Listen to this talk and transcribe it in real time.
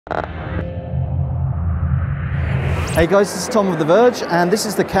Hey guys, this is Tom of The Verge, and this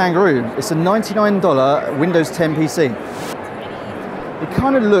is the Kangaroo. It's a $99 Windows 10 PC. It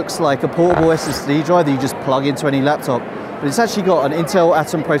kind of looks like a portable SSD drive that you just plug into any laptop, but it's actually got an Intel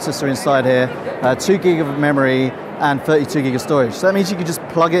Atom processor inside here, 2 gig of memory, and 32 gig of storage. So that means you can just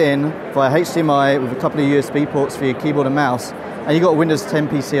plug it in via HDMI with a couple of USB ports for your keyboard and mouse, and you've got a Windows 10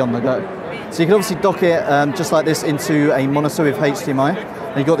 PC on the go. So you can obviously dock it just like this into a monitor with HDMI.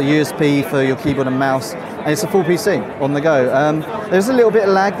 And you've got the USB for your keyboard and mouse, and it's a full PC on the go. There's a little bit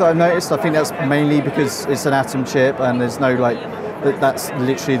of lag that I've noticed. I think that's mainly because it's an Atom chip and there's no that's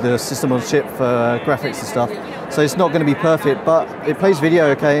literally the system on chip for graphics and stuff. So it's not going to be perfect, but it plays video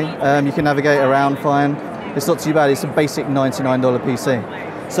okay. You can navigate around fine. It's not too bad. It's a basic $99 PC.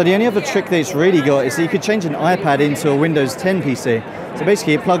 So the only other trick that it's really got is that you could change an iPad into a Windows 10 PC. So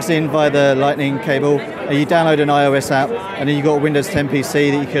basically it plugs in via the lightning cable, and you download an iOS app, and then you've got a Windows 10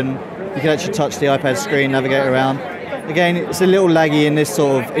 PC that you can actually touch the iPad screen, navigate around. Again, it's a little laggy in this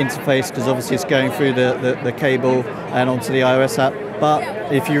sort of interface because obviously it's going through the cable and onto the iOS app. But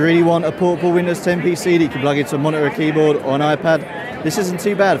if you really want a portable Windows 10 PC that you can plug into a monitor, a keyboard, or an iPad, this isn't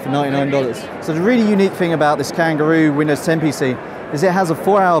too bad for $99. So the really unique thing about this Kangaroo Windows 10 PC is it has a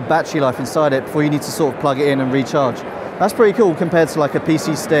 4-hour battery life inside it before you need to sort of plug it in and recharge. That's pretty cool compared to like a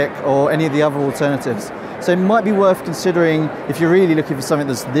PC stick or any of the other alternatives. So it might be worth considering if you're really looking for something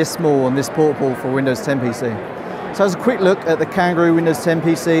that's this small and this portable for Windows 10 PC. So as a quick look at the Kangaroo Windows 10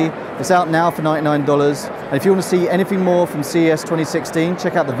 PC, it's out now for $99. And if you want to see anything more from CES 2016,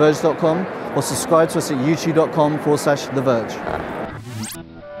 check out theverge.com or subscribe to us at youtube.com/theverge.